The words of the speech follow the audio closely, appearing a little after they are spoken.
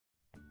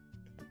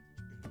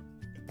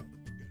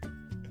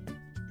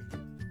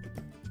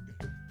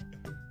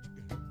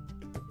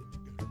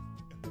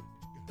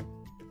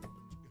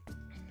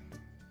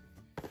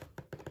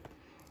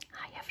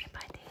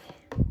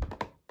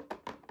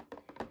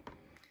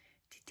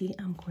today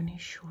I'm going to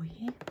show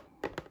you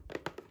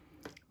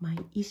my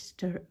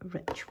Easter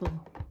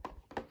ritual.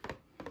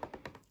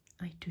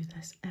 I do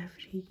this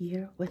every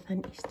year with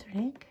an Easter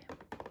egg.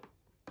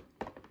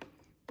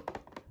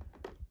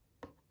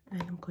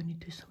 And I'm going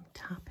to do some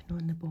tapping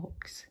on the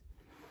box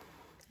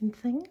and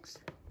things.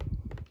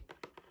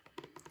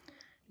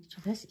 So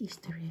this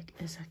Easter egg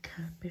is a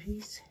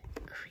Cadbury's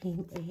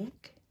cream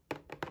egg.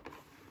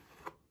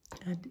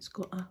 And it's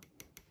got a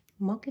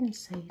mug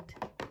inside.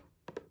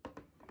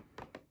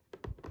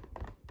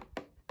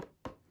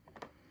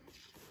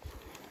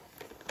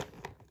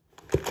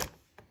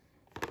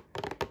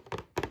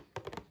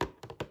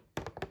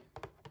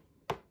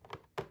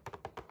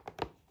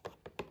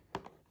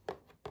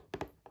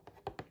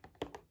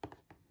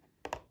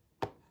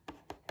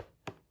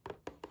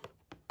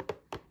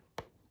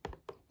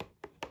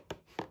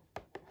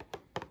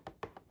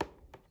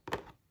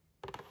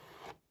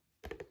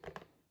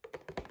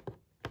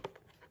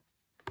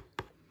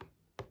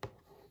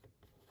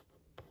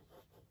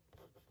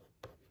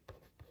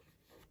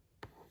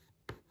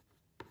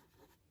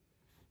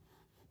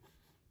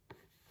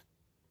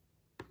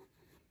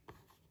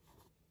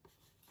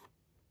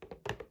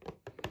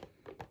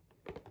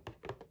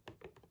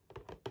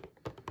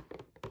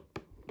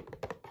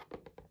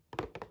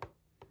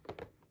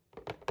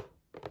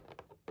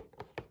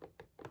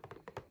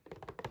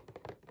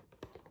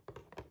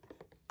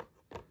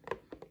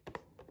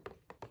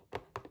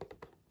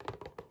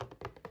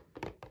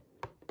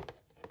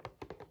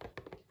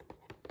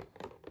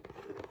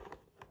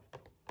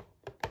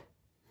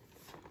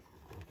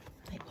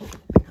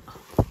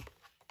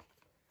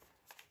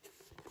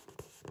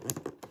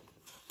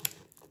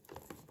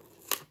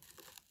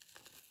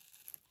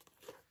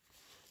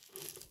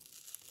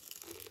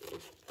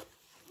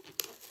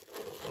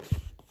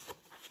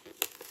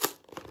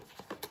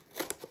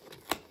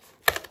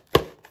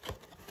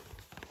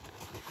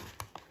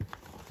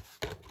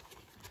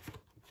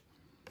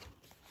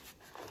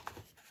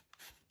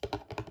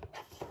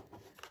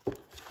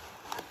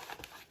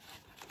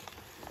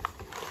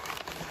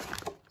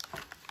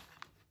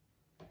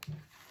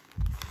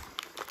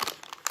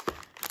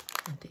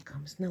 It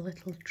comes in a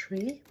little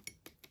tray.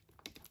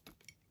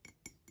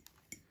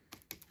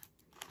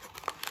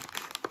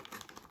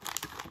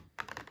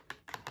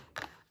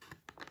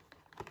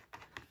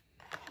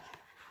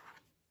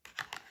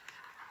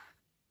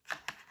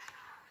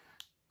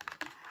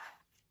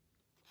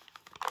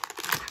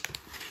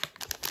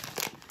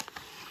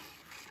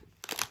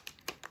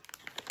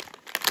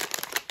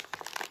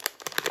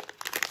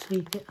 So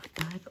you get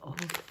a bag of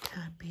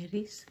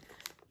Cadbury's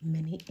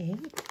mini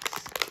eggs.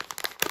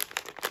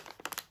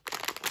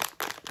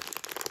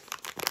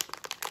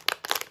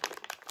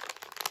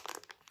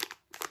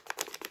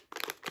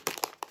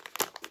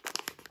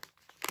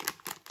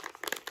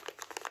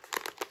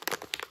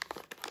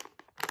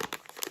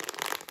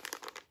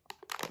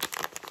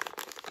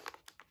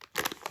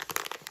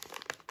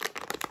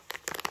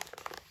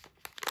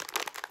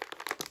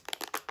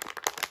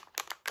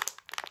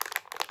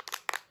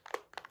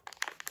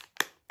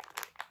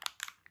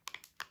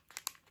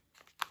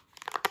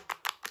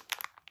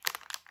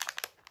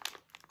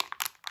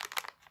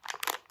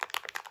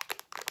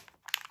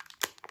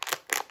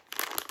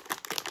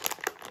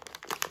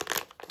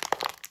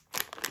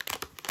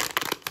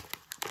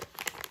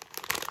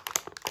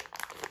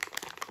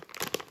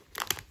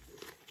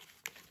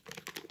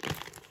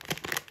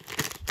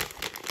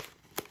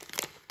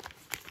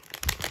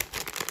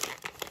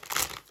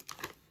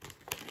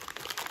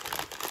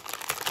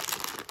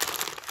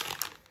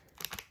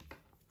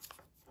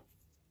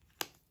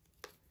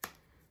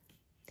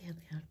 There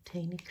they are,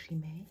 tiny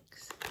cream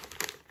eggs.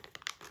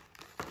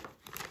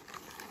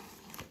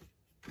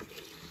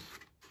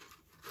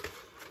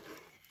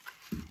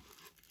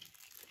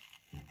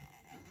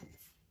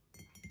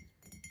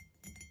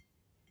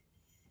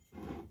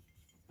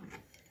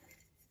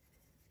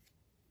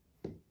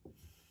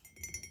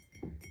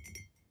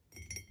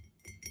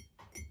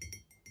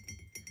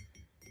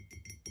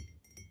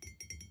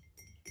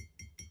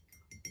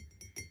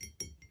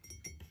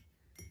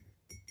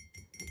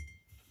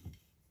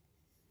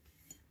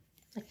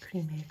 The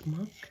cream egg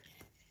mug,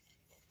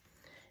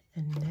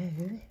 and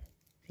now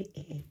the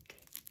egg.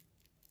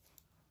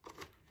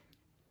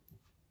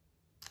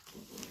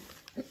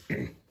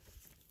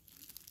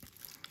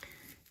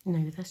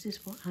 Now this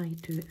is what I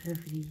do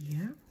every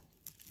year.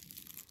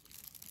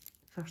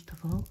 First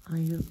of all,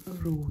 I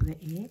roll the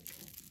egg,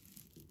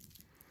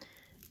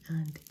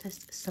 and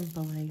this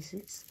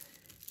symbolises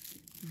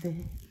the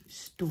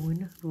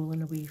stone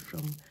rolling away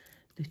from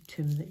the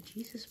tomb that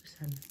Jesus was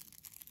in.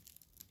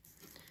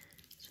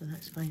 So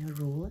that's why I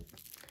roll it.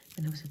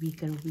 When I was a wee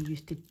girl, we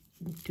used to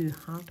do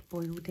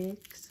hard-boiled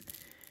eggs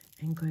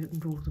and go out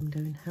and roll them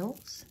down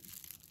hills.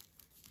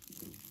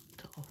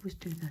 So I always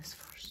do this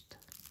first.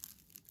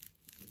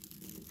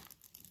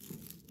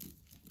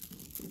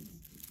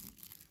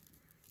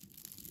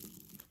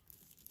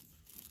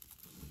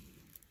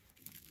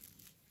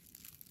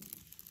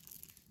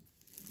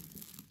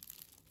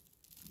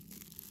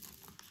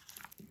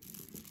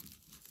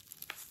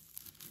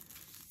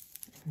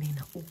 and then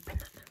I open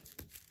it.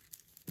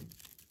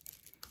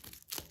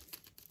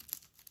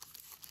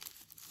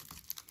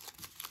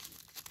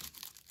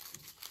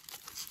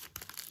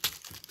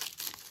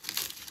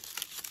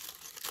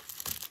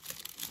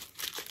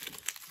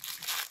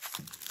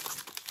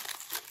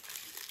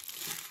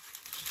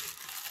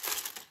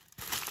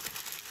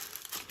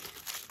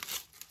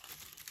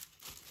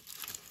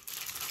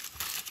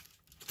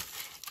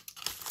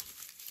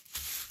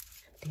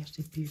 There's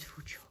the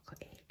beautiful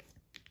chocolate egg.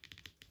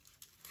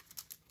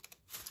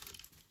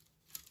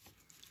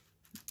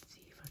 Let's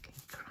see if I can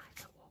crack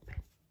it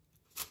open.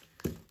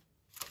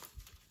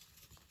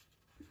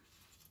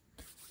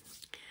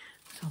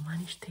 So I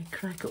managed to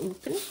crack it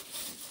open.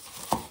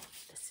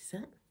 This is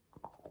it.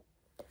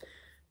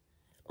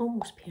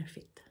 Almost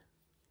perfect.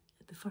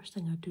 The first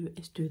thing I do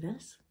is do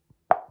this.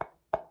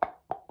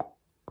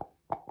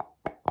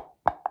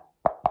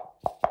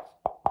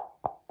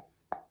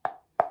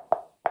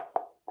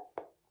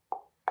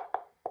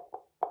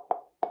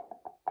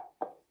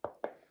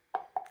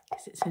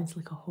 It sounds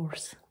like a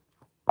horse.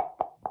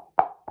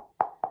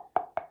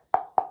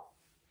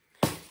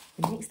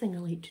 The next thing I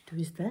like to do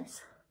is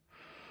this.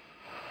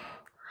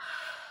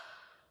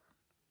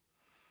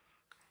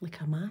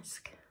 Like a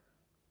mask,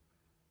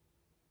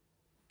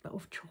 but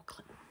of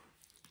chocolate.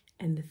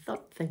 And the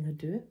third thing I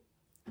do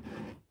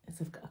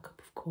is I've got a cup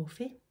of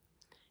coffee.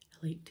 I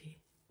like to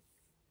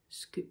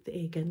scoop the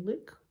egg in,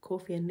 look,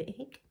 coffee in the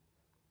egg.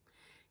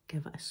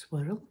 Give it a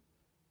swirl.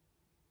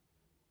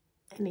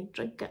 And then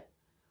drink it.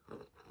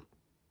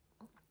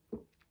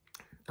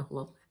 I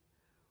love it.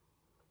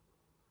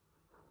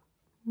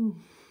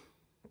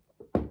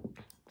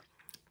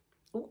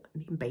 Oh,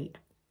 and then bite.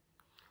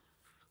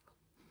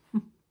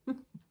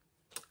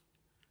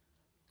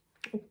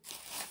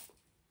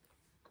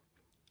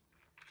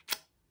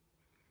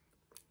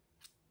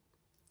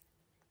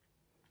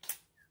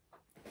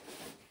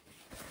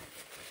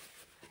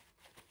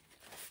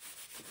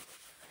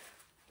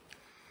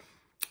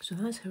 So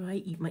that's how I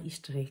eat my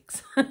Easter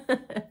eggs.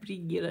 Every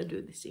year I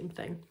do the same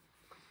thing.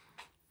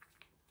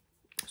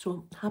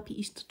 So happy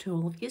Easter to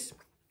all of you.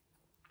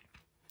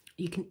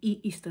 You can eat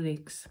Easter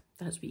eggs.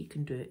 That's what you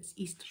can do. It's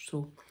Easter,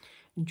 so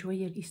enjoy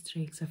your Easter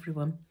eggs,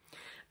 everyone.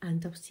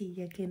 And I'll see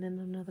you again in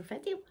another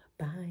video.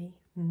 Bye.